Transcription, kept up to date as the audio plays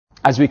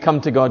As we come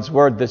to God's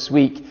Word this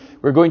week,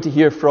 we're going to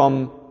hear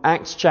from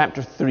Acts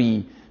chapter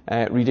 3,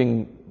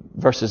 reading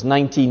verses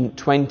 19,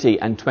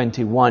 20 and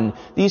 21.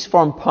 These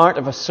form part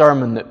of a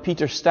sermon that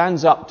Peter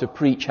stands up to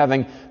preach,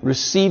 having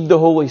received the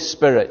Holy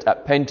Spirit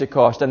at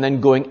Pentecost and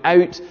then going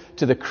out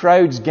to the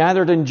crowds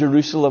gathered in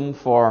Jerusalem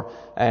for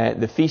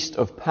the feast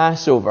of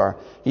Passover.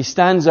 He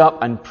stands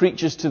up and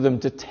preaches to them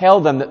to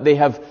tell them that they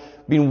have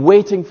been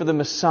waiting for the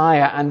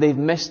Messiah and they've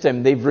missed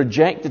him. They've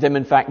rejected him.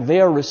 In fact,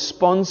 they are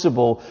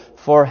responsible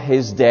for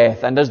his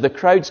death. And as the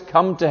crowds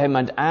come to him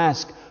and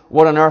ask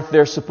what on earth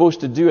they're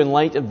supposed to do in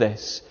light of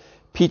this,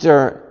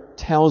 Peter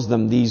tells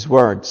them these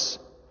words.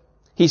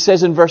 He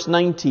says in verse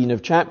 19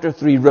 of chapter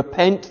 3,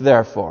 "Repent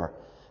therefore,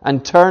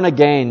 and turn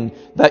again,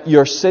 that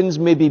your sins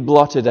may be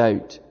blotted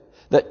out,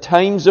 that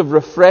times of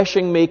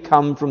refreshing may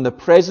come from the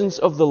presence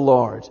of the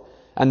Lord,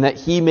 and that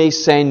he may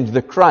send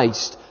the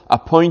Christ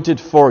appointed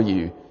for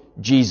you,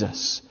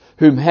 Jesus,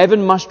 whom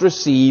heaven must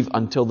receive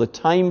until the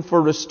time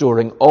for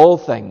restoring all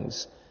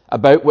things,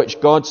 about which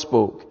God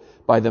spoke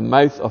by the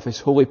mouth of his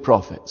holy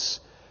prophets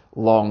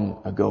long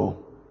ago."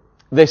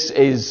 This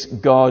is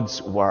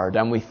God's Word,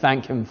 and we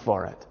thank him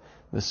for it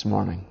this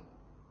morning.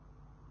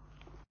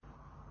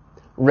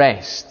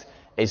 Rest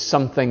is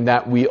something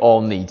that we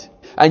all need.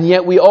 And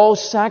yet we all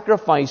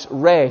sacrifice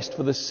rest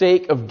for the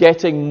sake of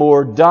getting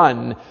more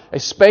done,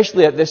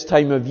 especially at this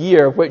time of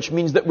year, which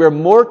means that we're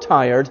more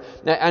tired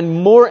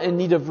and more in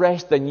need of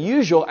rest than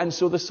usual, and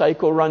so the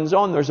cycle runs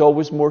on. There's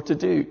always more to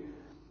do.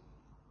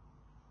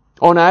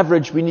 On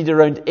average, we need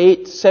around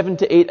 7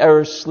 to 8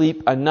 hours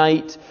sleep a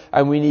night,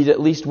 and we need at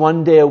least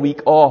one day a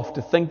week off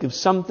to think of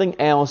something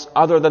else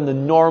other than the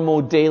normal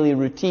daily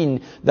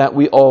routine that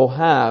we all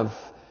have.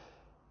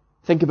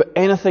 Think about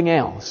anything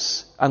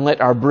else and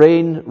let our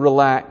brain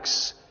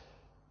relax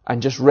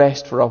and just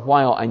rest for a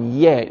while. And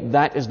yet,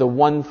 that is the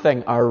one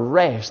thing, our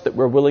rest, that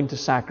we're willing to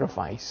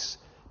sacrifice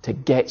to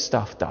get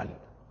stuff done.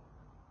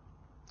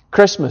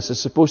 Christmas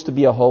is supposed to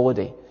be a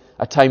holiday,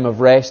 a time of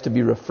rest, to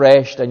be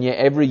refreshed, and yet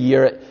every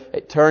year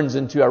it turns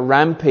into a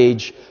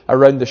rampage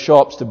around the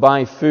shops to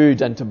buy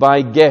food and to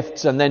buy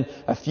gifts, and then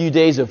a few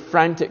days of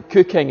frantic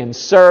cooking and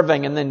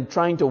serving, and then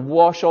trying to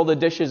wash all the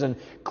dishes and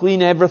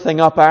clean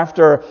everything up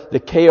after the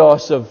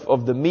chaos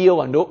of the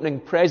meal, and opening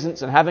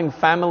presents and having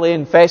family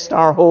infest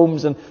our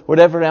homes and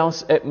whatever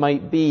else it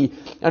might be.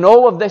 And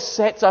all of this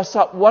sets us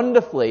up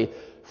wonderfully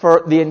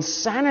for the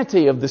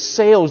insanity of the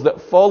sales that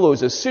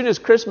follows. As soon as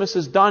Christmas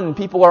is done,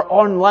 people are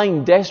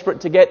online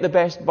desperate to get the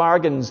best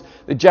bargains.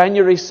 The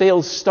January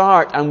sales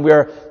start and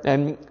we're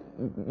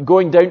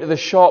going down to the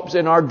shops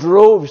in our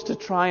droves to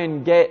try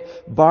and get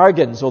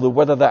bargains. Although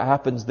whether that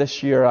happens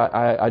this year,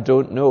 I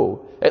don't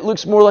know. It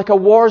looks more like a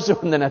war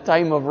zone than a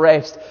time of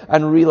rest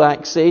and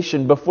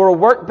relaxation before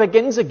work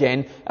begins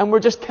again and we're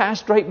just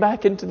cast right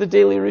back into the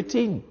daily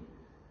routine.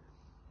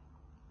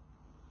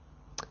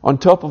 On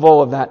top of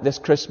all of that, this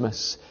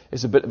Christmas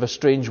is a bit of a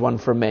strange one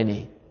for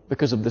many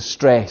because of the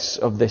stress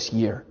of this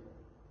year.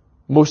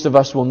 Most of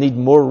us will need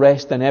more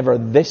rest than ever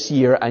this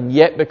year, and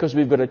yet because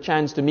we've got a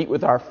chance to meet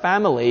with our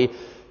family,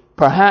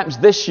 perhaps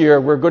this year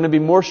we're going to be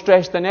more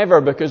stressed than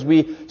ever because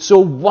we so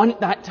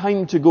want that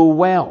time to go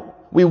well.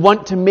 We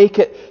want to make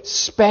it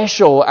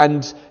special,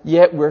 and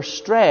yet we're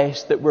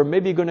stressed that we're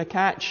maybe going to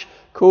catch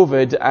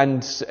COVID,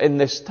 and in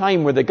this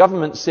time where the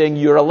government's saying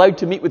you're allowed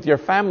to meet with your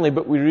family,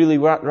 but we really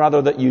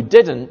rather that you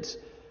didn't,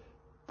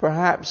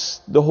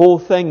 perhaps the whole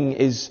thing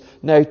is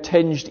now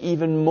tinged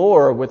even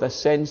more with a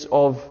sense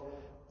of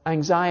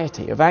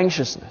anxiety, of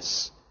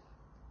anxiousness.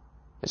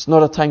 It's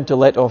not a time to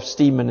let off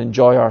steam and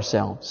enjoy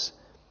ourselves.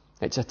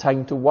 It's a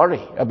time to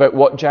worry about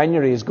what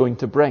January is going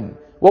to bring.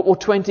 What will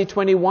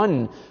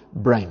 2021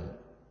 bring?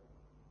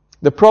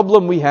 The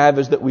problem we have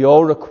is that we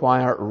all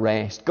require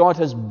rest. God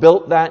has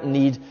built that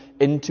need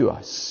into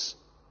us.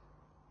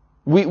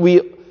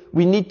 We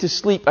need to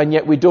sleep, and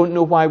yet we don't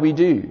know why we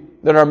do.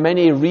 There are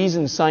many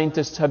reasons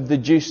scientists have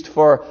deduced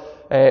for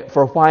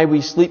why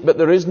we sleep, but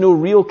there is no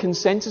real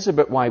consensus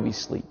about why we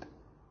sleep.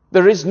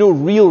 There is no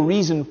real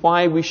reason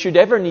why we should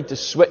ever need to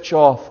switch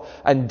off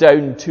and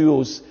down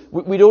tools.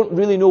 We don't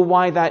really know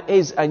why that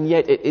is, and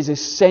yet it is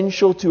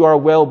essential to our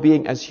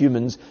well-being as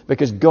humans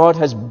because God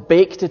has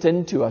baked it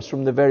into us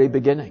from the very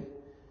beginning.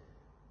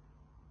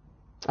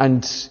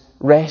 And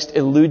rest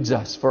eludes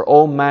us for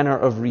all manner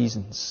of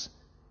reasons.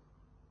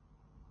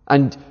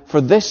 And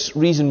for this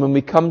reason, when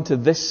we come to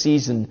this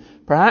season,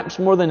 perhaps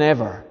more than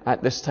ever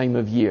at this time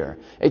of year,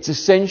 it's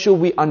essential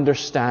we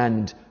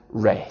understand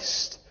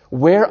rest.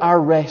 Where our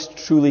rest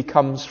truly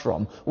comes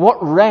from. What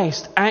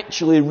rest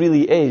actually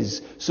really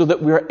is, so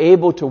that we're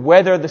able to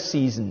weather the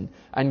season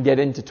and get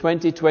into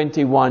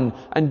 2021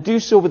 and do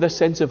so with a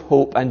sense of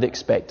hope and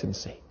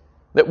expectancy.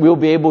 That we'll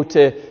be able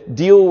to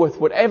deal with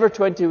whatever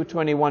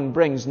 2021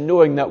 brings,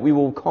 knowing that we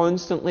will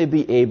constantly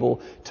be able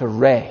to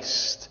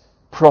rest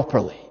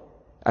properly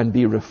and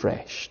be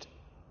refreshed.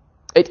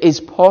 It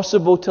is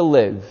possible to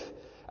live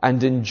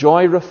and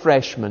enjoy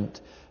refreshment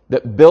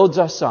that builds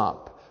us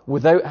up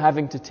without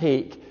having to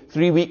take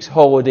 3 weeks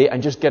holiday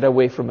and just get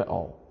away from it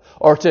all.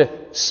 or to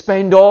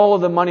spend all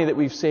of the money that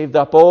we've saved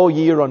up all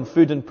year on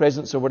food and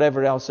presents or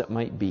whatever else it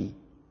might be.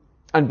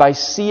 And by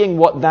seeing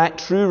what that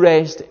true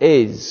rest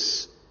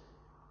is,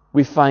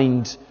 we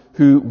find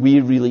who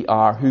we really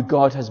are, who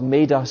God has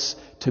made us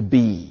to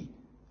be,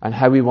 and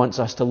how He wants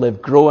us to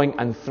live, growing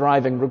and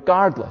thriving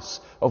regardless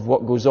of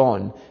what goes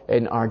on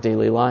in our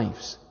daily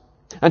lives.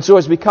 And so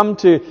as we come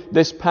to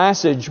this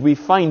passage, we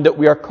find that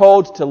we are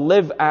called to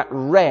live at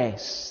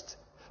rest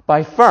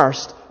by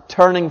first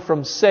turning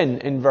from sin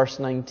in verse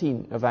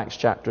 19 of Acts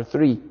chapter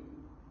 3.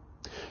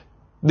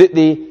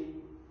 The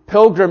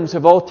pilgrims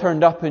have all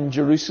turned up in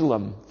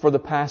Jerusalem for the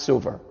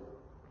Passover.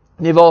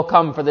 They've all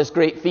come for this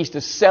great feast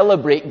to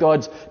celebrate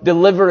God's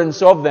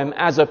deliverance of them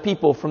as a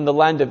people from the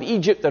land of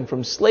Egypt and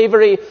from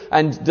slavery,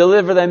 and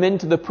deliver them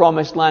into the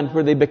promised land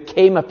where they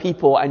became a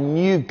people and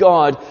knew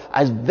God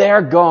as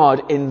their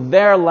God in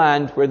their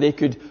land where they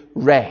could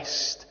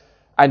rest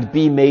and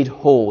be made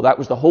whole. That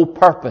was the whole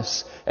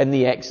purpose in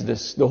the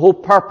Exodus. The whole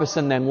purpose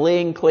in them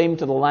laying claim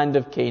to the land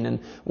of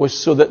Canaan was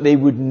so that they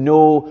would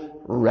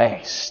know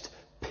rest,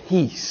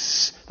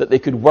 peace, that they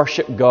could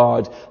worship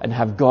God and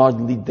have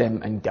God lead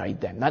them and guide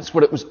them. That's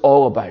what it was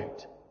all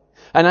about.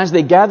 And as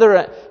they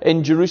gather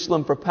in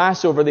Jerusalem for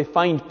Passover, they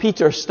find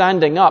Peter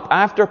standing up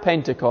after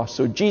Pentecost.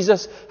 So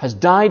Jesus has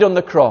died on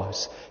the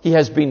cross. He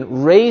has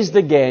been raised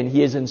again.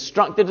 He has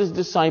instructed His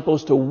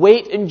disciples to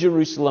wait in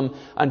Jerusalem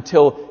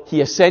until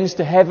He ascends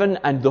to heaven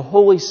and the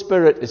Holy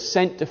Spirit is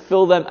sent to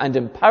fill them and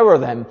empower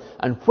them.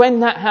 And when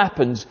that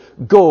happens,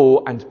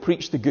 go and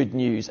preach the good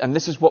news. And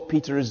this is what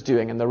Peter is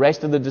doing, and the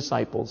rest of the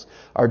disciples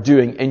are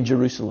doing in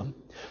Jerusalem.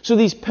 So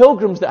these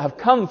pilgrims that have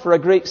come for a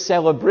great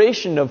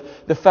celebration of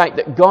the fact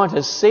that God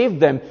has saved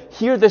them,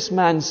 hear this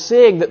man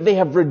saying that they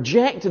have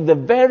rejected the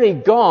very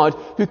God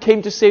who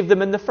came to save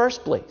them in the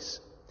first place.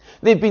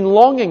 They've been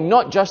longing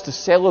not just to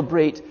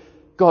celebrate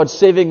God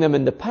saving them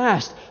in the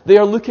past. They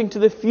are looking to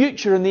the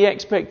future in the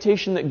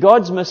expectation that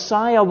God's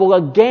Messiah will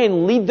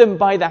again lead them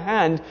by the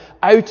hand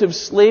out of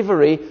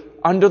slavery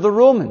under the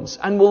Romans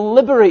and will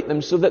liberate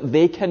them so that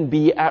they can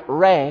be at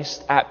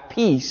rest, at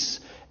peace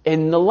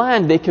in the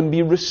land. They can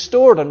be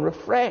restored and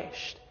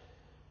refreshed.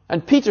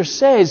 And Peter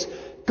says,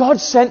 God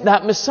sent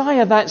that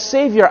Messiah, that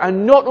Savior,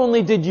 and not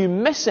only did you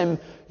miss Him,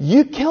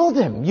 you killed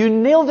Him. You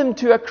nailed Him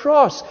to a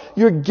cross.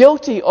 You're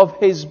guilty of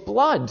His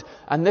blood.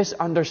 And this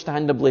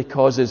understandably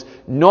causes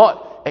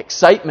not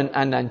excitement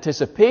and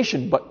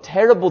anticipation, but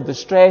terrible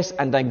distress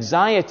and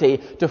anxiety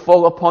to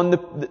fall upon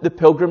the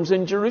pilgrims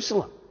in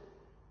Jerusalem.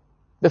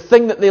 The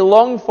thing that they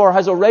longed for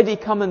has already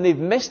come and they've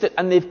missed it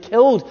and they've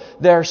killed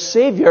their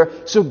Savior,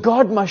 so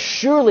God must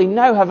surely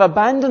now have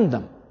abandoned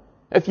them.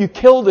 If you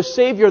kill the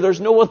Savior, there's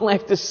no one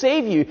left to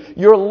save you.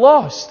 You're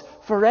lost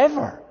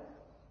forever.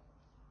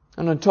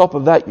 And on top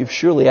of that, you've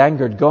surely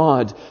angered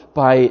God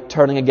by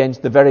turning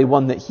against the very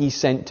one that He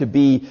sent to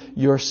be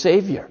your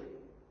Savior.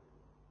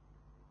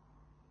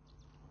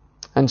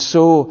 And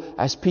so,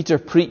 as Peter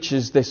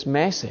preaches this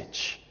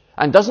message,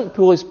 and doesn't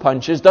pull his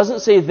punches,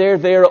 doesn't say,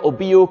 there, it'll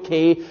be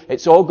okay,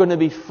 it's all going to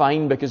be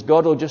fine because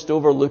God will just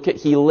overlook it.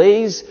 He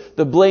lays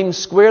the blame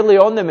squarely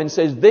on them and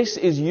says, this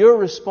is your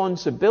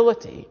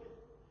responsibility.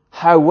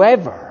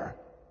 However,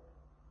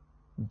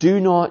 do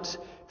not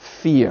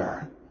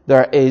fear.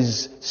 There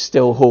is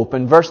still hope.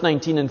 In verse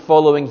 19 and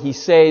following, he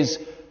says,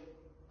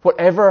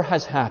 whatever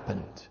has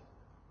happened,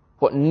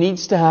 what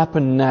needs to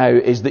happen now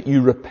is that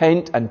you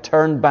repent and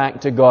turn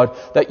back to God,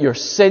 that your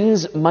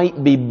sins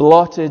might be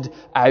blotted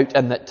out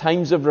and that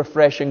times of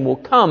refreshing will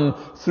come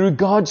through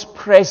God's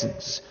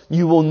presence.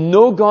 You will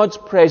know God's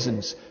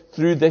presence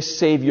through this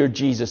Savior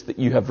Jesus that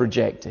you have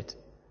rejected.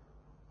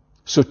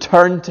 So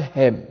turn to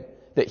Him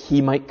that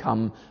He might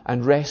come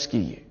and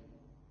rescue you.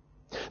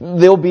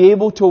 They'll be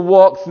able to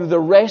walk through the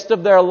rest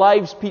of their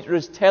lives, Peter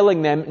is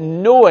telling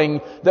them, knowing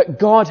that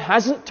God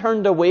hasn't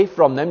turned away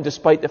from them,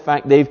 despite the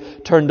fact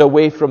they've turned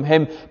away from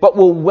Him, but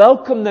will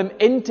welcome them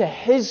into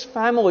His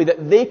family,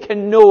 that they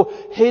can know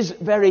His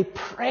very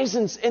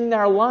presence in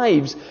their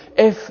lives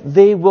if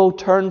they will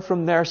turn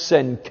from their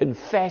sin,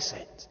 confess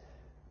it,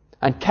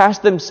 and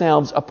cast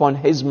themselves upon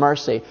His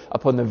mercy,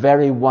 upon the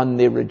very one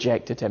they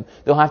rejected Him.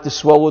 They'll have to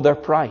swallow their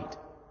pride,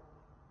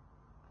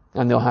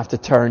 and they'll have to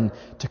turn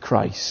to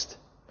Christ.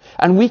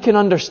 And we can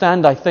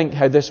understand, I think,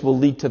 how this will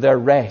lead to their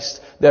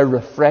rest, their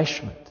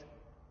refreshment.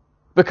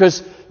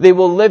 Because they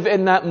will live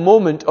in that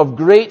moment of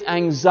great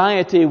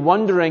anxiety,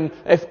 wondering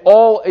if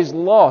all is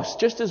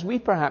lost, just as we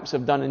perhaps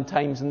have done in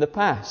times in the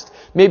past.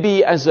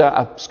 Maybe as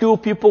a school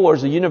pupil or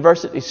as a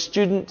university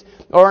student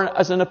or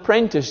as an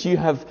apprentice, you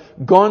have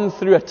gone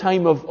through a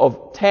time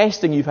of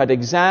testing, you've had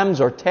exams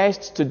or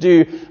tests to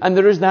do, and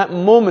there is that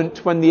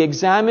moment when the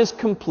exam is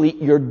complete,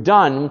 you're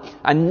done,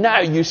 and now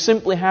you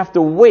simply have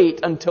to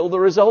wait until the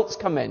results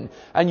come in.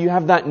 And you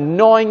have that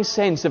gnawing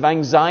sense of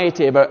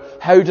anxiety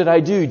about, how did I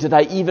do? Did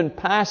I even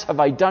pass? Have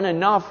I done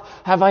enough?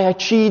 Have I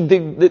achieved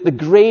the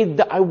grade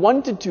that I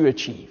wanted to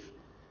achieve?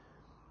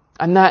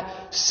 And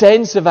that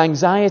sense of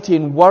anxiety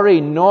and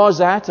worry gnaws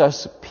at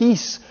us.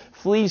 Peace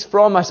flees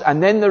from us.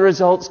 And then the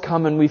results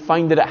come and we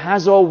find that it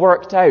has all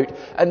worked out.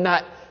 And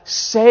that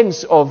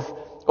sense of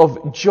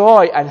of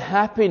joy and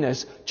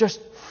happiness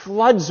just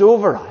floods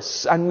over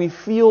us, and we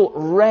feel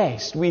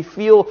rest. We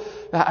feel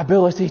that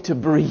ability to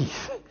breathe,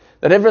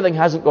 that everything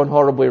hasn't gone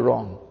horribly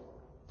wrong.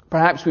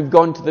 Perhaps we've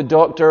gone to the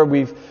doctor,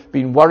 we've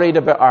been worried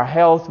about our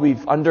health,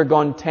 we've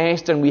undergone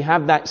tests, and we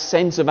have that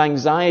sense of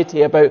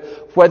anxiety about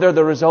whether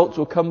the results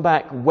will come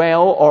back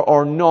well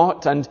or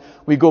not, and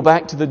we go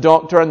back to the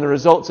doctor and the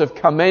results have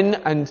come in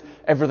and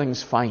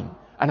everything's fine.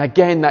 And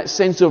again, that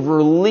sense of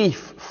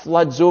relief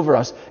floods over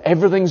us.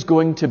 Everything's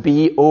going to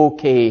be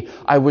okay.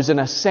 I was in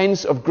a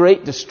sense of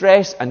great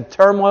distress and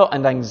turmoil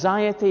and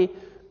anxiety,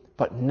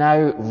 but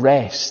now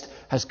rest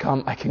has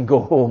come. I can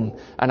go home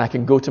and I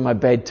can go to my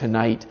bed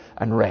tonight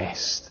and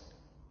rest.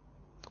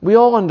 We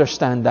all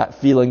understand that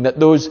feeling that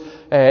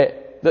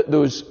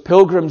those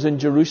pilgrims in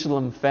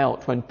Jerusalem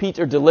felt when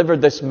Peter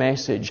delivered this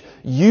message.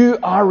 You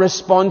are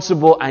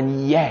responsible,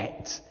 and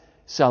yet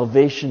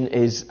salvation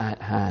is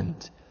at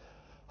hand.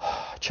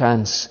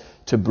 Chance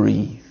to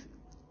breathe,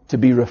 to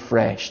be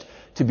refreshed,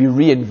 to be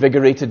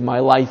reinvigorated. My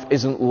life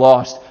isn't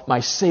lost.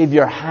 My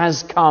Saviour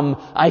has come.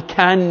 I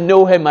can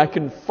know Him. I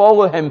can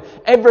follow Him.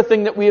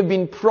 Everything that we have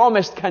been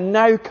promised can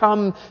now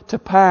come to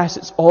pass.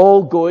 It's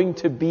all going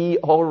to be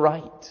all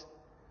right.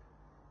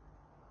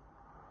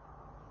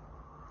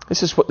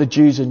 This is what the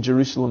Jews in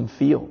Jerusalem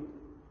feel.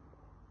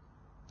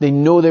 They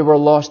know they were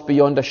lost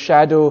beyond a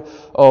shadow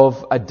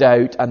of a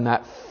doubt, and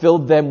that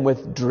filled them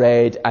with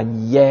dread,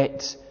 and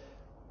yet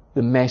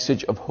the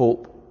message of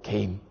hope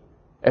came.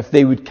 If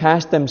they would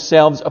cast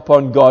themselves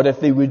upon God, if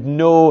they would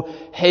know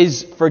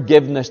His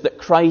forgiveness, that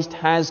Christ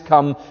has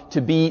come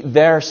to be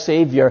their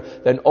Saviour,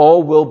 then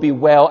all will be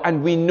well.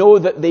 And we know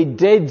that they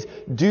did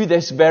do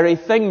this very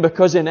thing,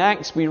 because in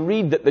Acts we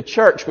read that the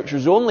church, which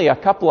was only a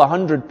couple of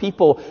hundred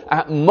people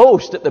at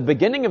most at the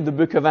beginning of the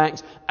book of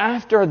Acts,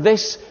 after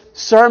this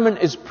sermon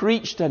is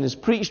preached and is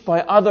preached by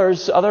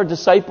other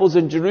disciples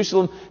in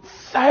Jerusalem,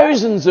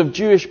 thousands of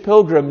Jewish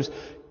pilgrims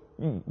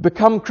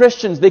become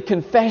Christians. They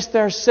confess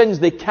their sins.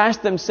 They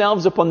cast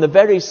themselves upon the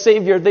very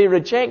Saviour they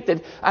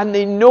rejected. And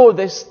they know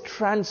this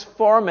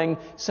transforming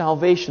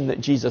salvation that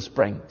Jesus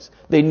brings.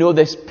 They know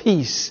this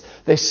peace,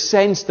 this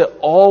sense that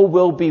all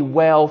will be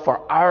well,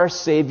 for our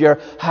Saviour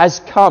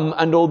has come.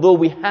 And although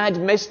we had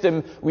missed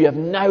Him, we have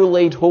now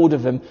laid hold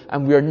of Him,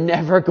 and we are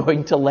never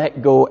going to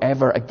let go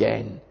ever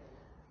again.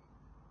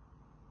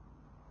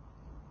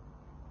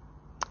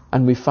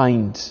 And we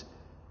find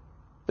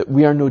that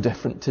we are no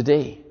different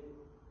today.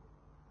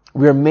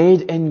 We are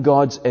made in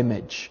God's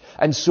image.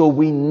 And so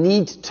we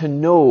need to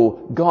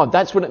know God.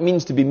 That's what it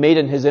means to be made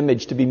in His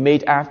image, to be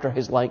made after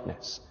His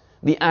likeness.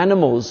 The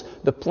animals,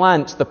 the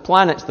plants, the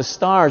planets, the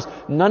stars,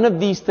 none of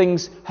these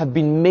things have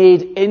been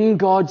made in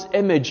God's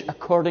image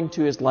according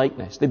to His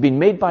likeness. They've been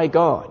made by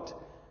God.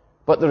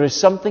 But there is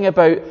something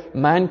about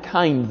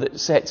mankind that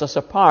sets us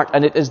apart.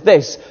 And it is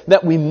this,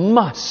 that we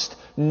must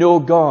know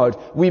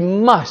God. We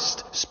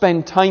must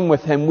spend time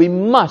with Him. We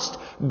must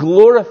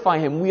glorify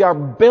Him. We are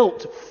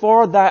built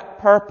for that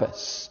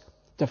purpose,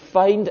 to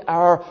find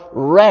our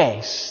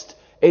rest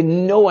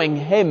in knowing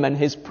Him and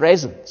His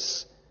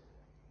presence.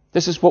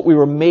 This is what we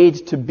were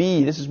made to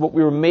be. This is what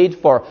we were made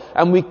for.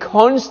 And we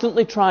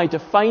constantly try to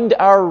find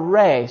our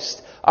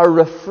rest, our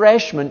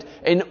refreshment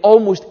in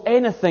almost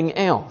anything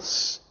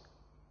else.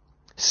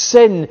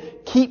 Sin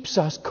keeps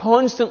us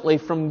constantly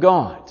from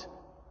God.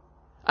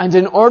 And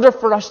in order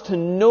for us to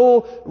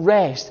know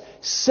rest,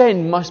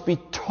 sin must be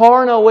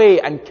torn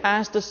away and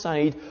cast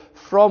aside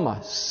from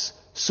us,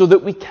 so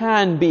that we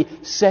can be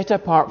set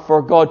apart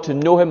for God, to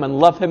know Him and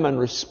love Him and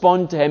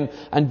respond to Him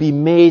and be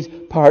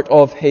made part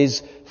of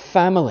His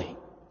family.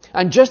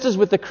 And just as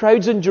with the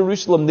crowds in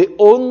Jerusalem, the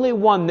only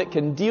one that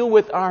can deal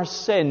with our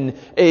sin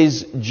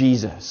is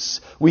Jesus.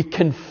 We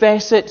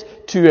confess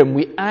it to Him.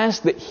 We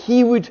ask that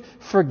He would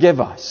forgive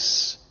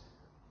us,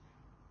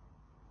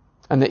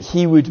 and that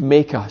He would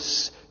make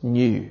us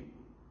new.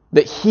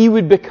 That He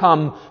would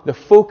become the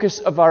focus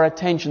of our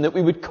attention. That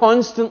we would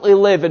constantly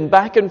live in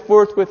back and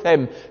forth with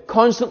Him.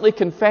 Constantly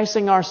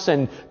confessing our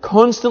sin.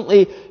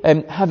 Constantly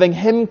having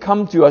Him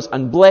come to us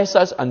and bless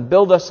us and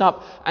build us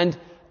up and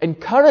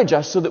encourage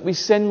us, so that we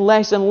sin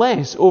less and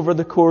less over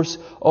the course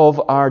of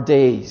our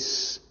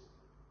days.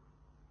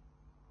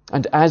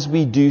 And as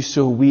we do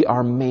so, we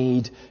are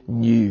made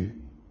new.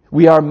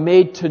 We are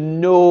made to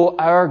know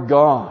our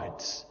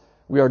God.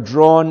 We are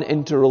drawn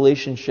into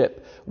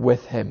relationship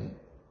with Him.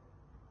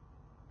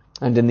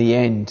 And in the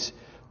end,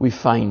 we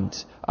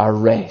find our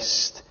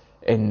rest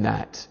in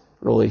that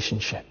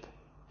relationship.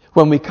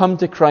 When we come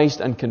to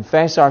Christ and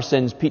confess our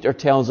sins, Peter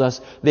tells us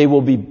they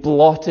will be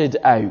blotted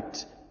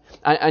out.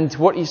 And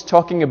what he's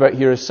talking about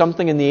here is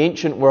something in the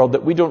ancient world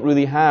that we don't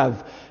really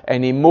have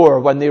anymore.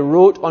 When they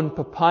wrote on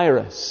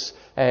papyrus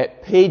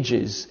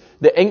pages,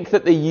 the ink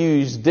that they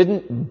used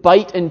didn't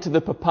bite into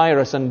the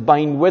papyrus and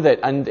bind with it,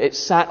 and it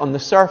sat on the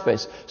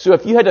surface. So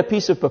if you had a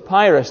piece of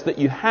papyrus that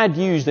you had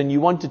used and you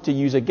wanted to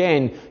use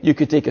again, you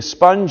could take a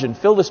sponge and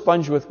fill the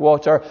sponge with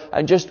water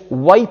and just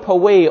wipe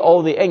away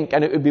all the ink,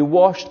 and it would be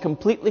washed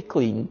completely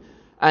clean,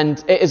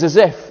 And it is as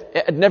if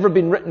it had never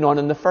been written on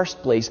in the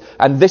first place.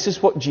 And this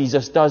is what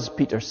Jesus does,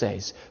 Peter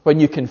says. When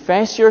you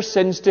confess your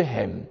sins to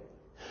Him,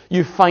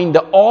 you find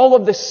that all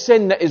of the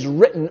sin that is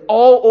written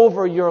all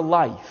over your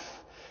life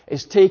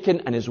is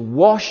taken and is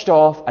washed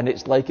off, and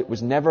it's like it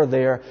was never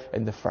there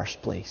in the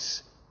first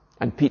place.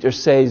 And Peter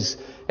says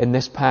in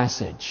this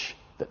passage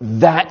that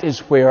that is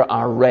where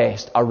our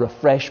rest, our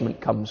refreshment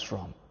comes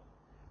from.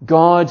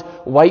 God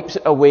wipes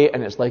it away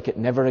and it's like it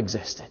never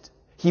existed.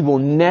 He will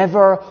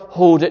never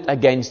hold it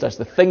against us.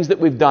 The things that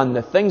we've done,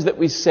 the things that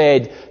we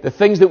said, the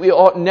things that we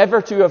ought never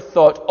to have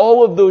thought,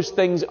 all of those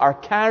things are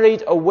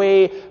carried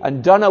away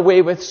and done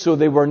away with, so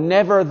they were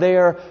never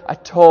there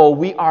at all.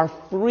 We are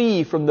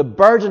free from the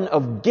burden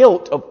of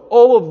guilt of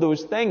all of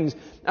those things.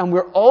 And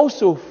we're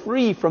also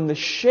free from the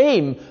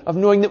shame of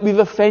knowing that we've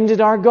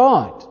offended our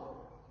God.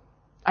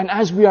 And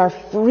as we are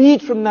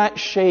freed from that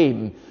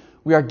shame,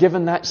 we are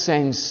given that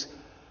sense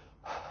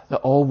that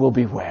all will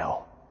be well.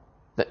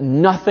 That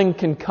nothing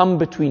can come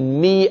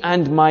between me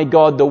and my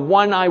God, the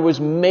one I was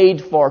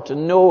made for, to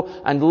know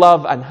and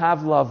love and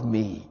have loved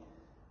me.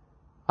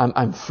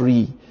 I'm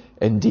free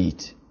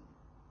indeed.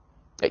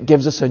 It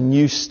gives us a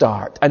new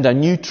start and a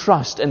new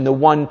trust in the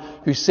one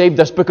who saved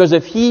us. Because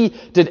if He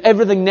did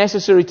everything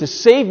necessary to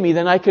save me,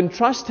 then I can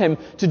trust Him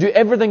to do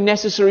everything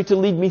necessary to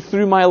lead me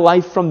through my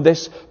life from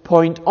this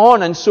point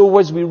on. And so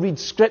as we read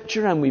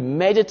Scripture and we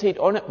meditate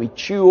on it, we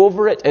chew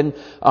over it in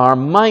our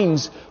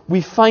minds, we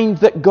find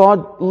that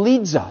God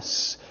leads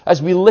us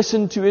as we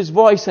listen to His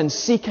voice and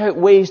seek out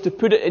ways to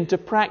put it into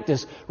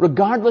practice,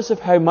 regardless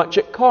of how much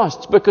it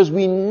costs, because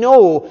we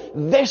know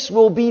this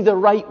will be the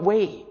right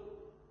way.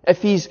 If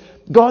He's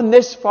gone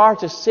this far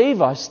to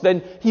save us,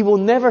 then He will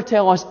never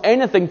tell us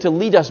anything to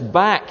lead us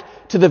back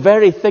to the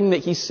very thing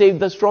that He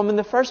saved us from in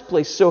the first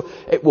place. So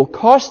it will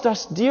cost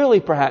us dearly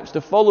perhaps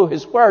to follow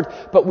His word,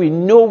 but we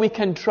know we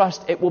can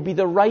trust it will be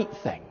the right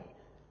thing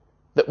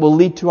that will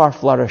lead to our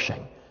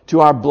flourishing, to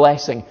our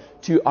blessing,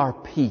 to our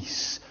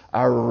peace,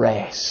 our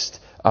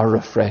rest, our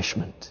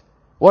refreshment.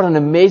 What an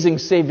amazing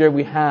Saviour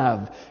we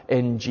have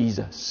in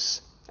Jesus.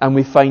 And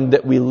we find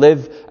that we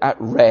live at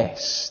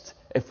rest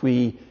if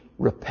we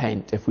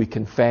repent, if we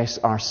confess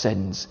our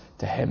sins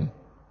to Him.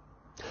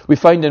 We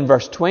find in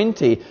verse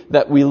 20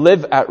 that we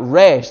live at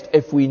rest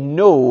if we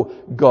know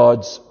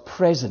God's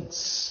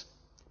presence.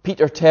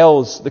 Peter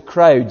tells the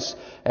crowds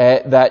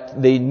that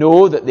they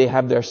know that they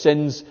have their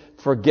sins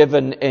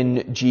forgiven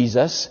in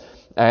Jesus.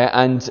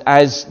 And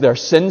as their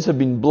sins have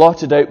been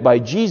blotted out by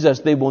Jesus,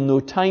 they will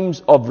know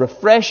times of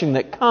refreshing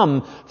that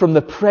come from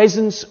the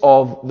presence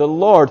of the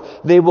Lord.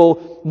 They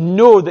will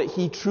know that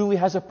He truly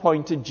has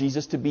appointed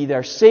Jesus to be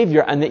their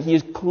Saviour and that He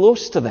is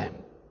close to them.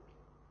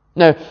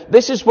 Now,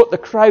 this is what the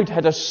crowd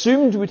had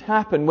assumed would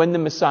happen when the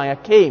Messiah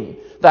came.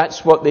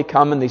 That's what they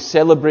come and they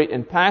celebrate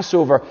in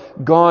Passover,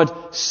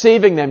 God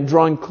saving them,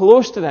 drawing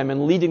close to them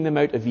and leading them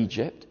out of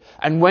Egypt.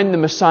 And when the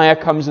Messiah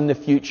comes in the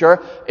future,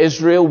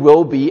 Israel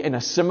will be, in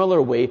a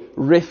similar way,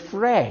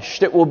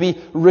 refreshed. It will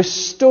be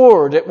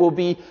restored. It will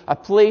be a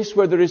place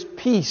where there is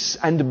peace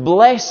and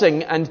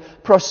blessing and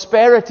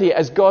prosperity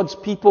as God's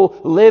people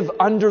live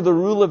under the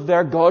rule of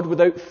their God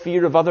without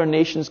fear of other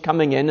nations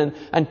coming in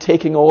and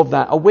taking all of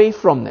that away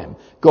from them.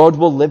 God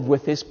will live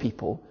with His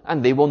people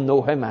and they will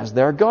know Him as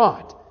their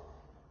God.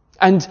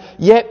 And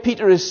yet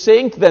Peter is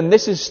saying to them,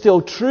 this is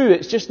still true.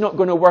 It's just not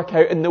going to work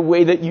out in the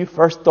way that you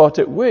first thought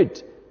it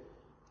would.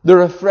 The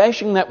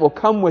refreshing that will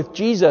come with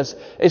Jesus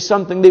is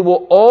something they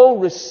will all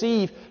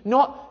receive,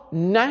 not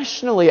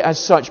nationally as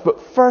such,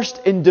 but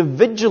first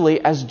individually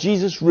as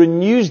Jesus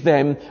renews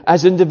them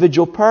as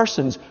individual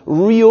persons,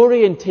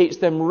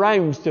 reorientates them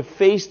round to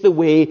face the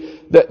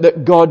way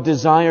that God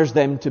desires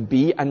them to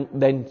be, and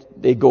then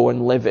they go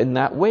and live in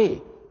that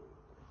way.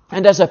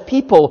 And as a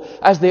people,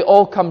 as they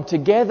all come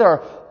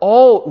together,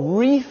 all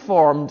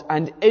reformed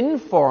and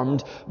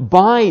informed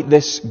by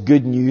this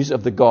good news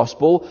of the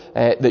gospel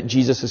that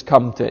Jesus has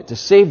come to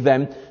save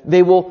them,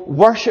 they will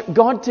worship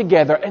God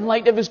together in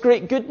light of His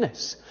great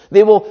goodness.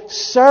 They will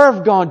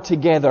serve God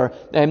together,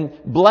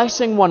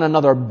 blessing one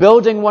another,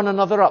 building one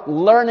another up,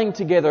 learning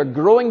together,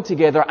 growing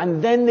together,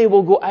 and then they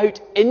will go out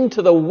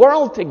into the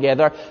world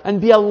together and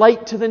be a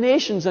light to the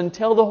nations and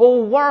tell the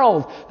whole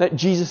world that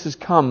Jesus has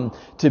come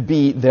to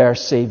be their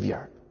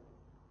Saviour.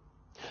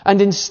 And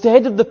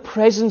instead of the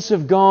presence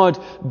of God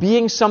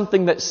being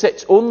something that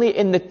sits only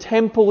in the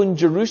temple in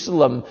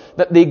Jerusalem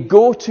that they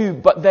go to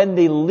but then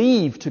they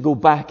leave to go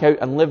back out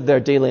and live their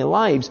daily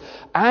lives,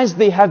 as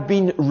they have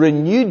been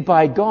renewed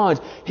by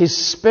God, His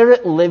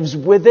Spirit lives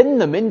within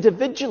them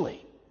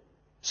individually.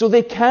 So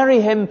they carry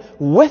Him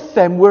with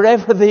them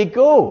wherever they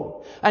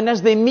go. And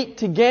as they meet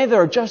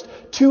together, just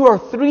 2 or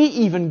 3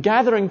 even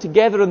gathering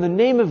together in the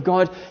name of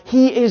God,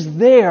 He is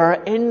there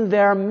in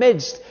their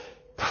midst,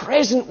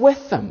 present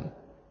with them.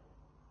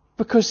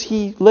 Because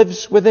He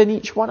lives within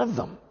each one of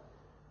them.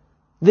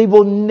 They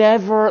will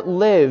never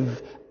live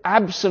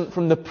absent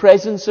from the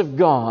presence of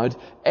God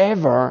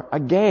ever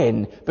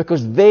again,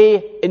 because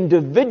they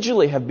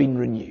individually have been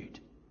renewed.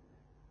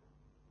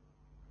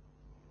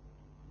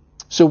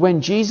 So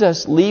when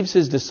Jesus leaves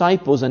his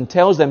disciples and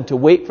tells them to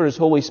wait for his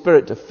Holy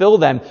Spirit to fill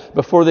them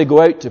before they go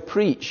out to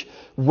preach,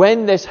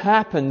 when this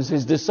happens,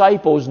 his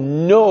disciples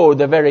know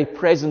the very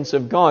presence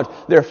of God.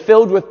 They're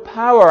filled with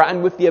power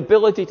and with the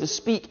ability to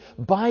speak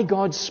by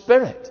God's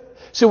Spirit.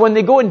 So when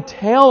they go and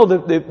tell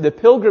the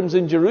pilgrims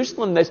in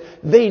Jerusalem this,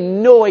 they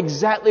know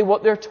exactly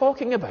what they're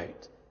talking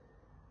about.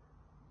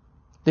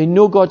 They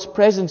know God's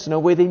presence in a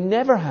way they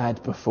never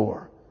had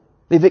before.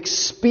 They've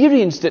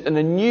experienced it in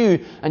a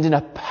new and in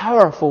a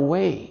powerful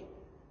way.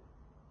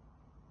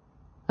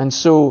 And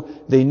so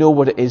they know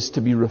what it is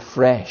to be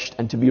refreshed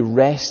and to be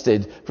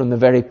rested from the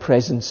very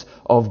presence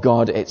of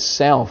God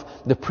itself.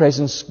 The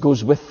presence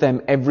goes with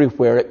them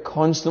everywhere. It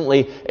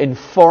constantly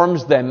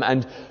informs them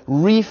and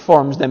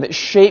reforms them. It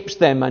shapes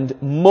them and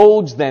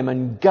molds them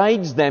and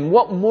guides them.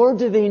 What more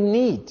do they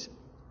need?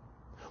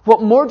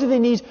 What more do they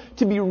need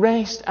to be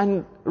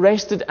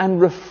rested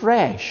and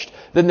refreshed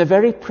than the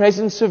very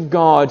presence of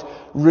God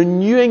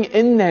renewing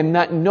in them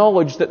that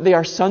knowledge that they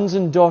are sons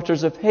and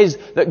daughters of His,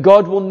 that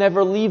God will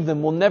never leave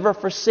them, will never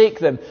forsake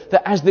them,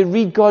 that as they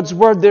read God's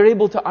Word, they're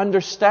able to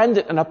understand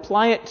it and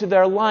apply it to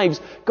their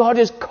lives. God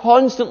is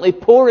constantly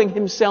pouring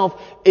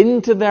Himself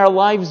into their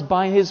lives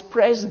by His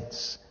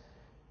presence.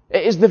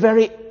 It is the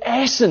very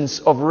essence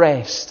of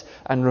rest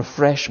and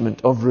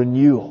refreshment, of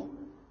renewal.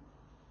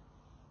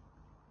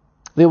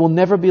 They will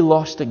never be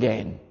lost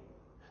again.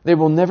 They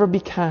will never be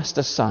cast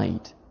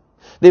aside.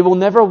 They will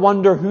never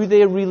wonder who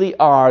they really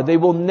are. They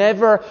will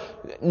never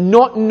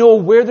not know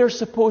where they're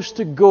supposed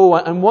to go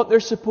and what they're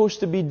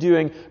supposed to be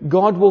doing.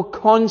 God will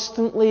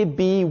constantly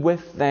be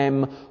with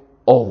them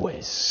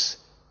always,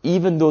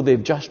 even though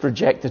they've just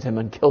rejected Him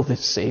and killed His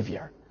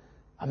Saviour.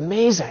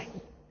 Amazing.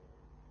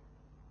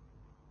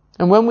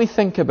 And when we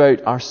think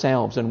about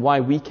ourselves and why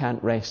we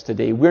can't rest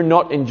today, we're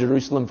not in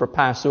Jerusalem for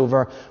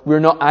Passover.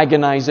 We're not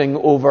agonizing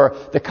over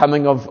the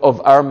coming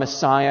of our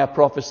Messiah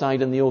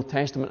prophesied in the Old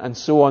Testament and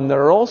so on.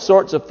 There are all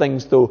sorts of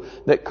things, though,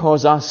 that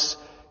cause us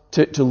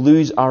to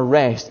lose our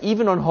rest,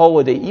 even on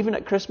holiday, even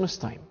at Christmas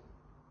time.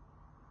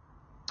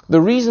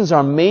 The reasons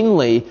are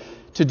mainly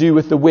to do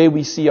with the way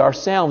we see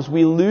ourselves.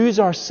 We lose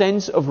our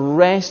sense of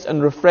rest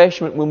and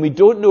refreshment when we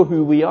don't know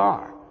who we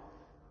are.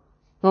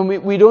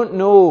 When we don't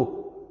know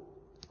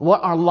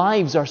what our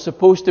lives are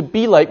supposed to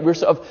be like. We're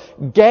sort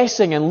of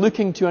guessing and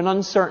looking to an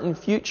uncertain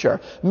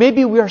future.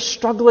 Maybe we are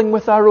struggling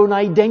with our own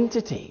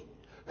identity.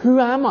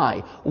 Who am I?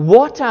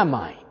 What am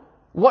I?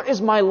 What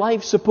is my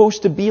life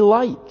supposed to be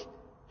like?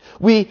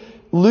 We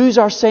lose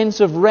our sense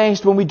of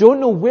rest when we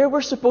don't know where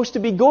we're supposed to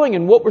be going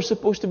and what we're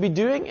supposed to be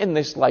doing in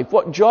this life.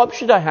 What job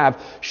should I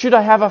have? Should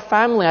I have a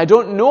family? I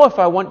don't know if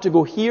I want to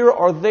go here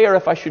or there,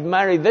 if I should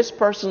marry this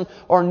person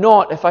or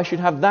not, if I should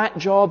have that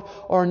job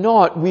or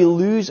not. We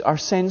lose our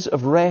sense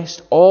of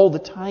rest all the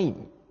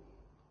time.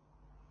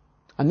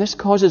 And this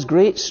causes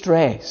great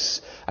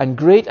stress and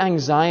great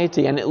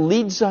anxiety, and it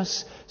leads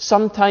us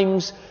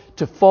sometimes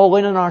to fall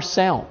in on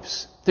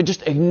ourselves. To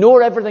just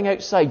ignore everything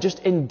outside, just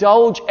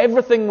indulge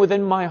everything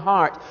within my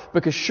heart,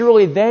 because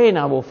surely then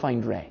I will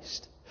find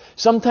rest.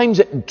 Sometimes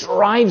it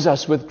drives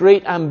us with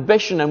great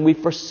ambition and we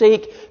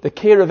forsake the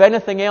care of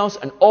anything else,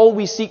 and all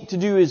we seek to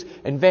do is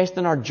invest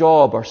in our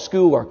job, our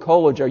school, our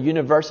college, our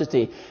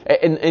university,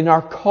 in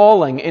our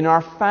calling, in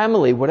our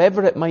family,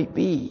 whatever it might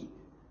be.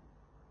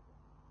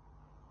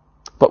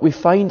 But we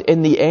find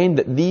in the end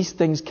that these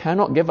things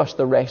cannot give us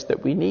the rest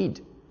that we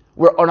need.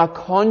 We're on a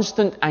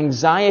constant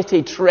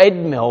anxiety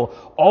treadmill,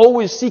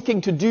 always seeking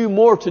to do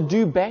more, to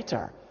do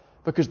better.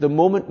 Because the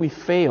moment we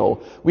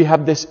fail, we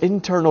have this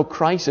internal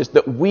crisis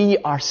that we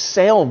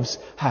ourselves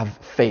have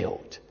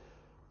failed.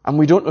 And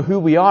we don't know who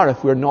we are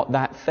if we're not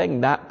that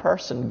thing, that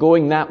person,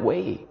 going that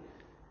way.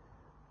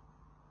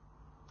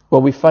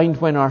 Well, we find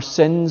when our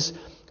sins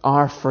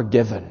are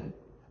forgiven,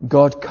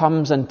 God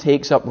comes and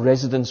takes up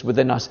residence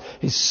within us.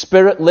 His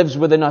Spirit lives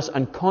within us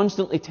and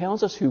constantly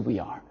tells us who we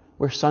are.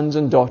 We're sons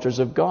and daughters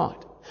of God.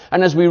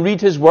 And as we read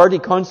His Word, He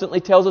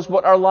constantly tells us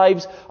what our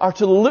lives are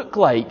to look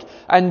like.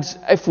 And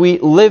if we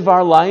live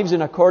our lives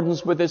in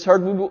accordance with His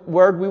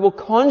Word, we will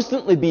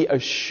constantly be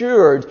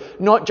assured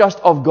not just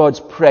of God's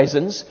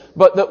presence,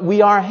 but that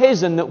we are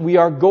His and that we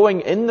are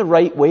going in the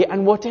right way.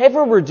 And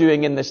whatever we're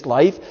doing in this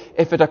life,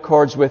 if it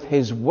accords with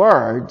His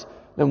Word,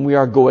 then we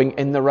are going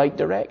in the right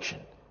direction.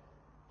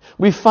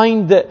 We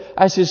find that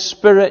as His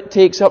Spirit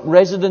takes up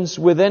residence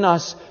within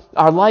us,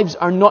 our lives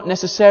are not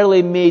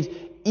necessarily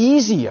made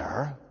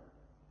easier,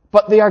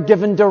 but they are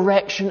given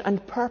direction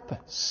and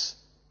purpose.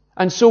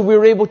 And so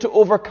we're able to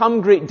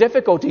overcome great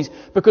difficulties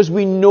because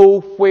we know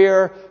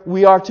where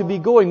we are to be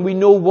going. We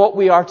know what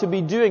we are to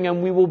be doing,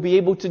 and we will be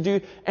able to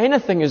do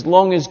anything as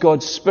long as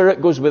God's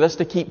Spirit goes with us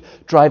to keep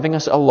driving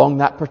us along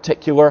that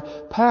particular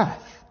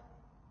path.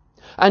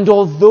 And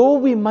although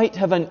we might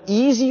have an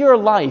easier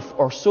life,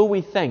 or so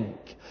we think,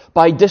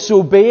 by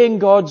disobeying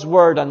God's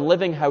Word and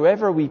living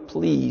however we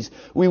please,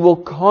 we will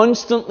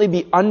constantly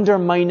be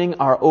undermining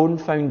our own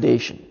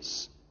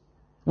foundations.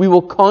 We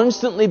will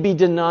constantly be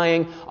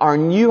denying our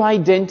new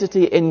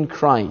identity in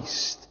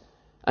Christ.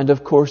 And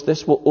of course,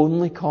 this will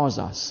only cause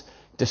us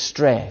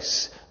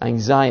distress,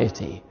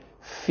 anxiety,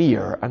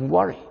 fear, and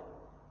worry.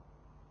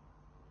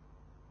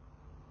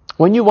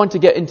 When you want to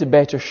get into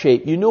better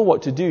shape, you know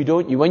what to do,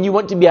 don't you? When you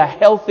want to be a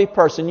healthy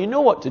person, you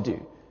know what to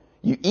do.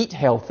 You eat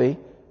healthy,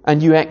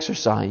 and you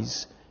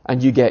exercise,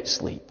 and you get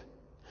sleep.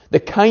 The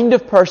kind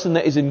of person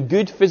that is in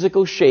good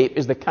physical shape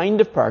is the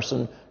kind of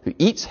person who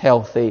eats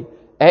healthy,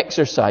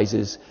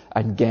 exercises,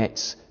 and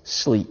gets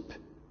sleep.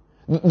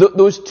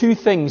 Those two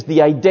things,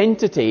 the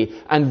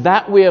identity and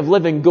that way of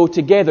living, go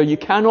together. You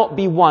cannot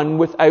be one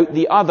without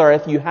the other.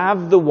 If you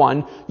have the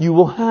one, you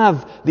will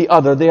have the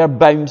other. They are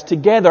bound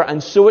together.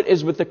 And so it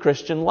is with the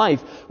Christian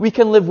life. We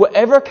can live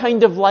whatever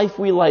kind of life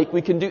we like.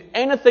 We can do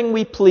anything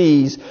we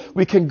please.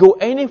 We can go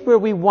anywhere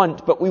we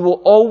want, but we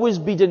will always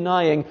be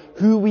denying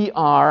who we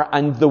are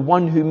and the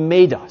one who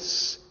made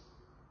us.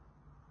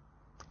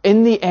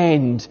 In the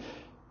end,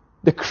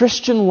 the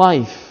Christian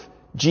life,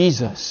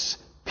 Jesus,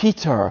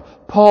 Peter,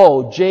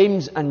 Paul,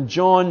 James, and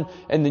John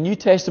in the New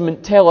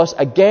Testament tell us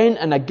again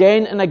and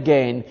again and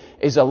again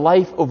is a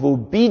life of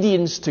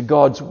obedience to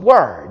God's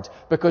Word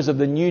because of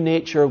the new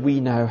nature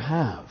we now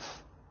have.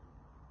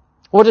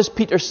 What does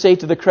Peter say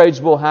to the crowds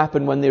will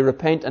happen when they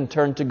repent and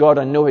turn to God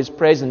and know His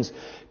presence?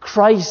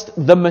 Christ,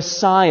 the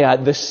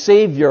Messiah, the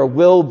Saviour,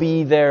 will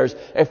be theirs.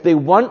 If they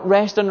want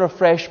rest and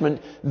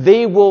refreshment,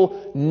 they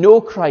will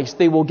know Christ.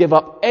 They will give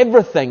up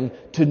everything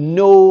to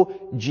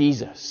know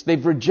Jesus.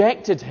 They've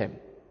rejected Him.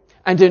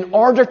 And in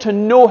order to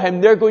know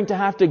Him, they're going to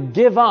have to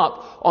give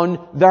up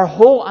on their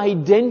whole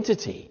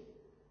identity.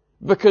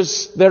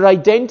 Because their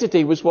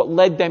identity was what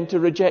led them to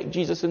reject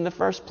Jesus in the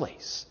first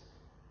place.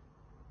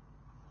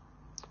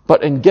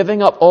 But in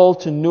giving up all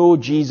to know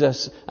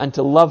Jesus and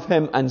to love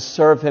Him and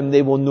serve Him,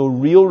 they will know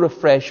real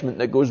refreshment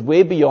that goes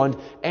way beyond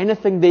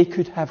anything they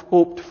could have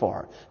hoped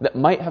for, that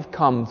might have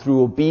come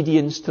through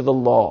obedience to the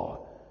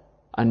law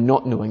and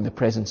not knowing the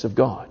presence of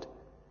God.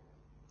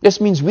 This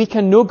means we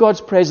can know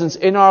God's presence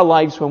in our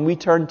lives when we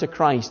turn to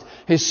Christ.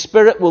 His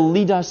Spirit will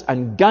lead us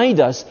and guide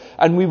us,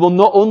 and we will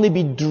not only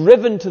be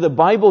driven to the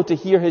Bible to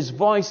hear His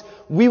voice,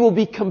 we will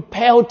be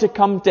compelled to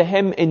come to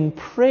Him in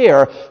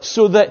prayer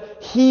so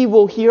that He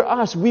will hear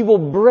us. We will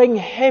bring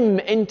Him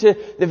into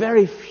the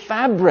very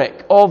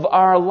fabric of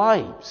our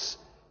lives.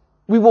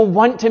 We will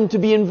want Him to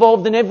be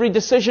involved in every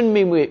decision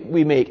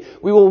we make.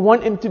 We will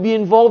want Him to be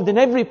involved in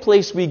every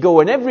place we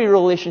go, in every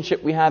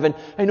relationship we have,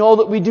 and all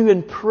that we do.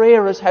 In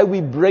prayer is how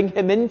we bring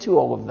Him into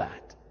all of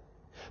that.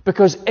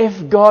 Because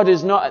if God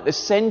is not at the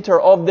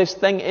center of this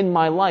thing in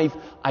my life,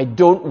 I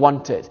don't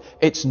want it.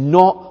 It's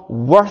not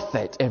worth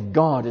it if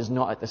God is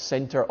not at the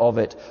center of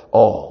it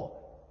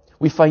all.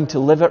 We find to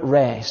live at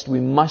rest,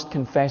 we must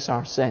confess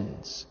our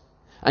sins.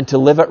 And to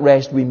live at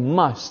rest, we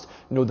must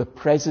know the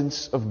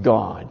presence of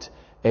God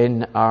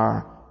in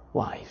our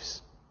lives.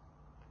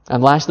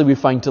 And lastly, we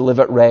find to live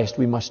at rest,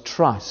 we must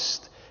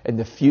trust in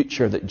the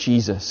future that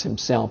Jesus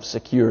Himself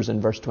secures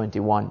in verse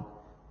 21.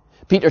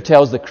 Peter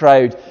tells the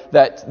crowd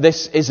that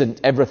this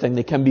isn't everything.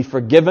 They can be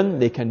forgiven,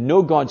 they can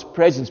know God's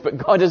presence, but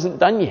God isn't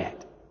done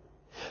yet.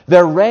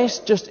 Their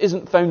rest just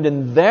isn't found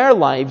in their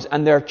lives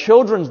and their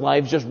children's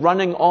lives just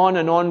running on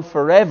and on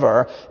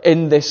forever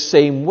in this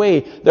same way.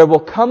 There will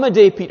come a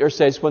day, Peter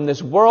says, when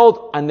this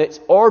world and its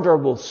order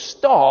will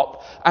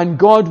stop and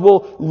God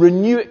will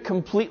renew it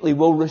completely,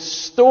 will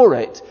restore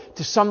it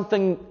to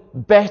something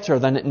better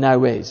than it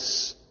now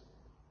is.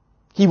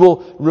 He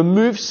will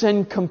remove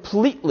sin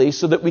completely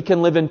so that we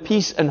can live in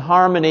peace and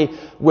harmony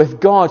with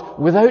God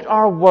without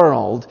our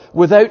world,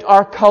 without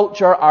our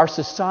culture, our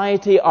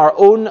society, our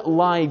own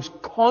lives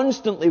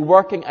constantly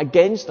working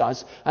against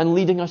us and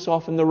leading us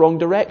off in the wrong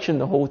direction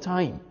the whole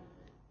time.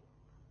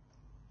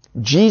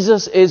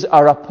 Jesus is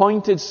our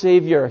appointed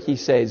Saviour, he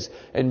says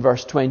in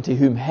verse 20,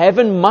 whom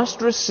heaven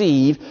must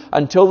receive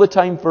until the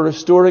time for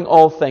restoring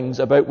all things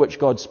about which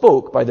God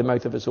spoke by the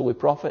mouth of His holy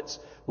prophets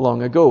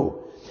long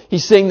ago.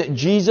 He's saying that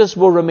Jesus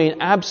will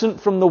remain absent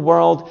from the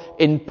world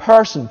in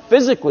person,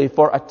 physically,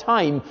 for a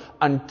time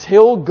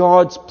until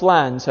God's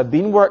plans have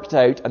been worked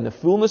out and the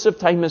fullness of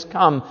time has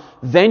come.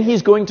 Then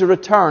He's going to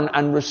return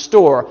and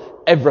restore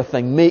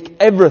everything, make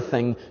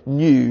everything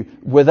new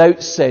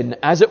without sin,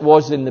 as it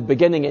was in the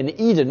beginning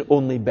in Eden,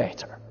 only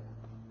better.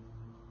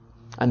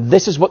 And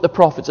this is what the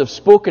prophets have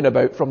spoken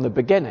about from the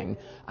beginning.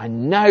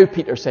 And now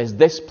Peter says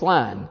this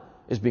plan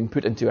is being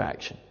put into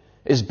action,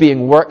 is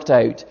being worked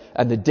out,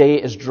 and the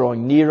day is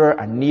drawing nearer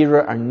and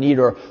nearer and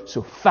nearer.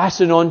 So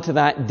fasten on to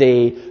that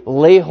day,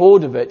 lay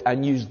hold of it,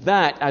 and use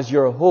that as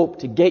your hope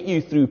to get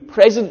you through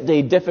present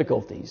day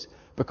difficulties,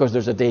 because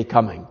there's a day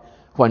coming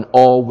when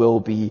all will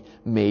be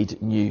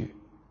made new.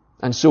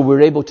 And so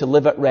we're able to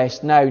live at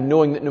rest now,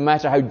 knowing that no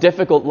matter how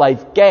difficult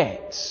life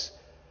gets,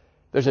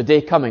 there's a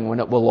day coming when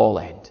it will all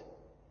end.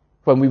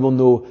 When we will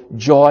know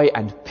joy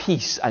and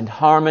peace and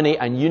harmony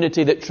and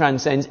unity that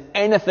transcends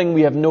anything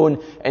we have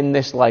known in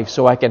this life.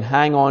 So I can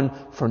hang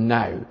on for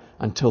now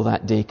until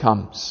that day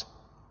comes.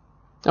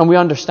 And we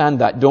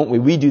understand that, don't we?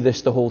 We do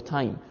this the whole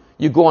time.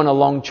 You go on a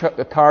long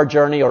car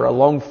journey or a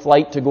long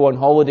flight to go on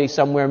holiday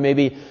somewhere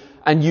maybe,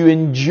 and you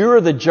endure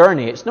the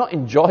journey. It's not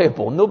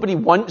enjoyable. Nobody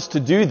wants to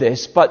do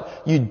this,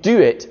 but you do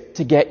it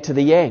to get to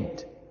the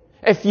end.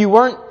 If you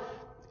weren't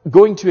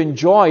going to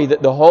enjoy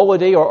the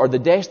holiday or the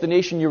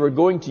destination you were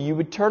going to, you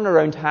would turn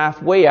around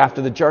halfway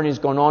after the journey's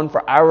gone on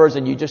for hours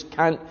and you just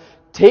can't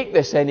take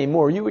this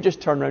anymore. You would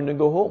just turn around and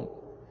go home.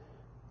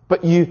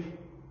 But you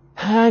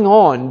hang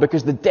on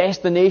because the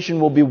destination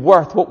will be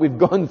worth what we've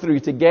gone through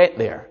to get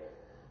there.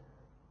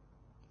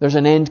 There's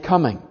an end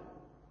coming.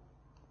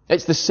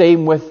 It's the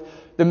same with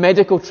the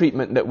medical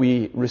treatment that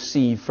we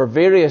receive for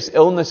various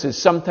illnesses.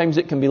 Sometimes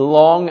it can be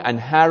long and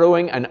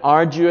harrowing and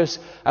arduous,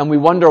 and we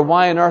wonder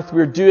why on earth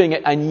we're doing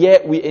it, and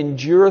yet we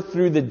endure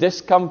through the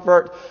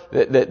discomfort,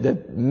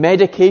 the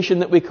medication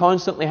that we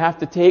constantly have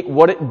to take,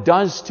 what it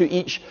does to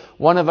each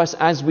one of us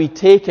as we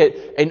take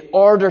it in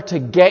order to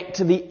get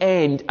to the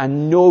end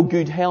and know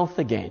good health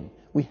again.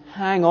 We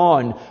hang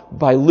on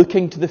by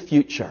looking to the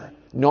future,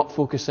 not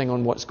focusing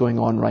on what's going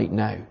on right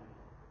now.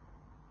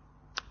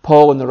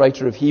 Paul and the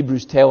writer of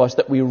Hebrews tell us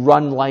that we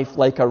run life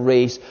like a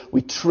race.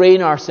 We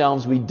train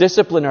ourselves, we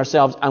discipline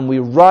ourselves, and we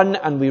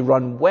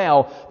run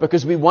well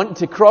because we want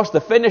to cross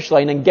the finish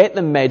line and get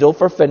the medal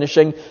for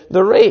finishing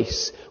the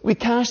race. We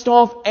cast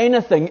off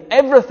anything,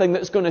 everything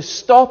that's going to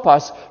stop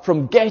us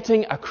from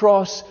getting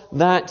across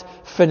that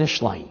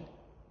finish line.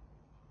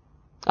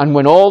 And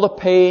when all the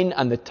pain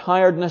and the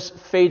tiredness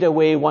fade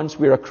away once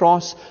we're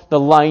across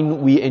the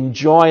line, we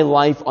enjoy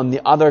life on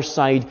the other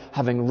side,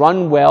 having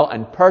run well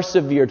and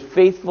persevered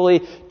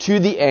faithfully to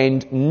the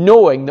end,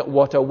 knowing that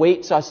what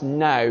awaits us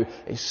now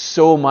is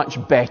so much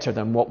better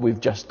than what we've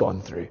just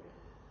gone through.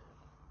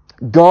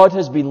 God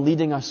has been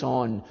leading us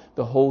on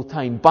the whole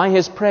time by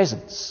His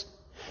presence.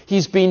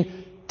 He's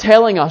been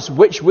telling us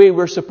which way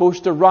we're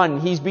supposed to run.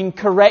 He's been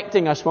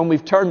correcting us when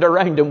we've turned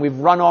around and we've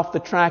run off the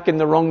track in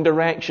the wrong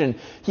direction.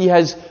 He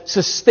has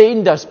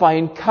sustained us by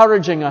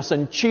encouraging us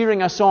and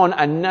cheering us on,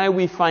 and now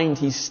we find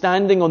He's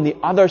standing on the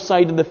other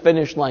side of the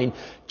finish line,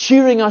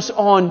 cheering us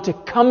on to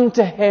come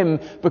to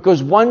Him,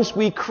 because once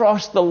we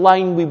cross the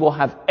line, we will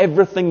have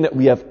everything that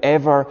we have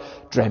ever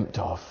dreamt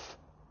of.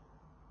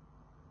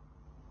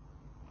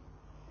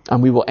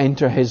 And we will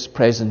enter His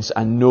presence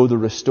and know the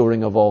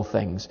restoring of all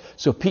things.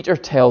 So Peter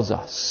tells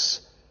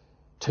us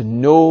to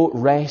know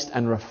rest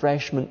and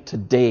refreshment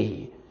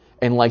today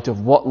in light of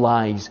what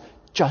lies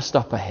just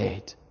up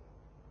ahead.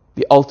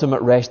 The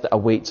ultimate rest that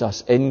awaits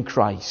us in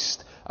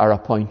Christ, our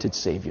appointed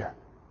Saviour.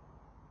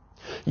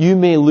 You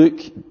may look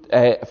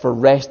for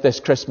rest this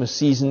Christmas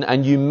season,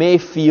 and you may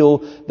feel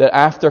that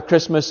after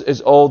Christmas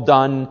is all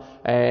done,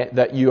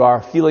 that you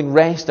are feeling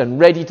rest and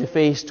ready to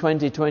face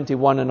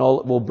 2021 and all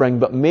it will bring,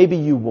 but maybe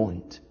you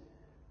won't.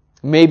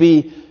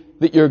 Maybe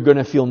that you're going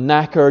to feel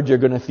knackered, you're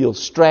going to feel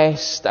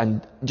stressed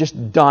and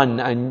just done,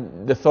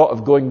 and the thought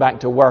of going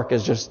back to work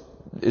is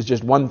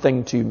just one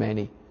thing too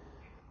many.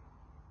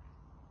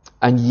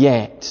 And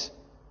yet,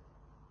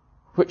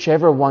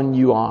 whichever one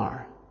you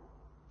are,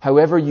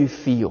 however you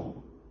feel,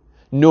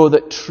 know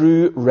that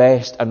true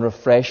rest and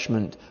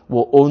refreshment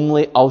will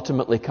only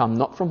ultimately come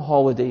not from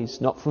holidays,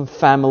 not from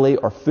family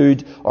or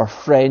food or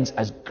friends,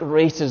 as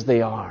great as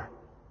they are.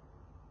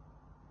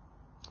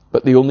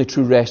 But the only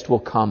true rest will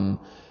come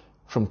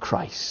from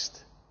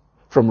Christ,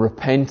 from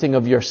repenting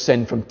of your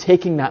sin, from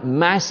taking that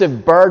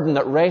massive burden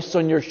that rests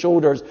on your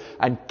shoulders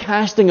and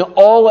casting it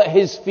all at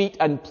His feet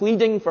and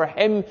pleading for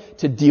Him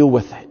to deal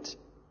with it.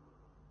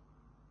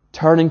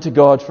 Turning to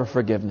God for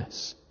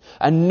forgiveness.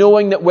 And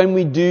knowing that when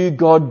we do,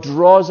 God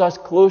draws us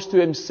close to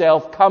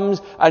Himself,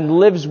 comes and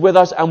lives with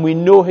us, and we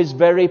know His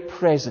very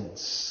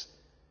presence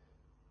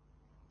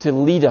to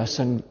lead us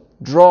and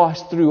draw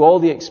us through all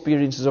the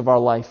experiences of our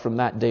life from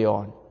that day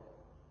on.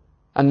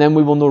 And then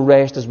we will know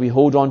rest as we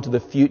hold on to the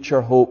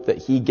future hope that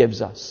He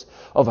gives us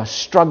of a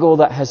struggle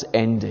that has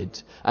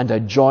ended and a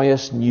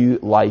joyous new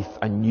life,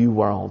 a new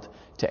world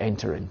to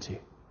enter into.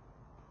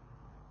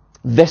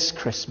 This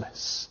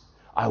Christmas,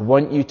 I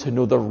want you to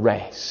know the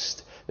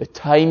rest, the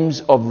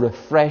times of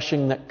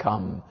refreshing that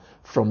come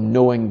from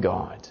knowing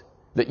God,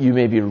 that you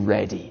may be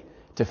ready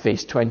to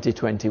face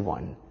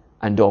 2021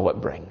 and all it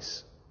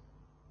brings.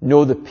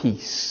 Know the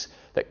peace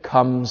that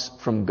comes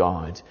from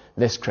God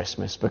this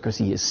Christmas because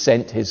He has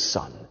sent His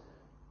Son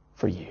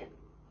for you.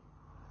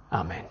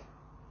 Amen.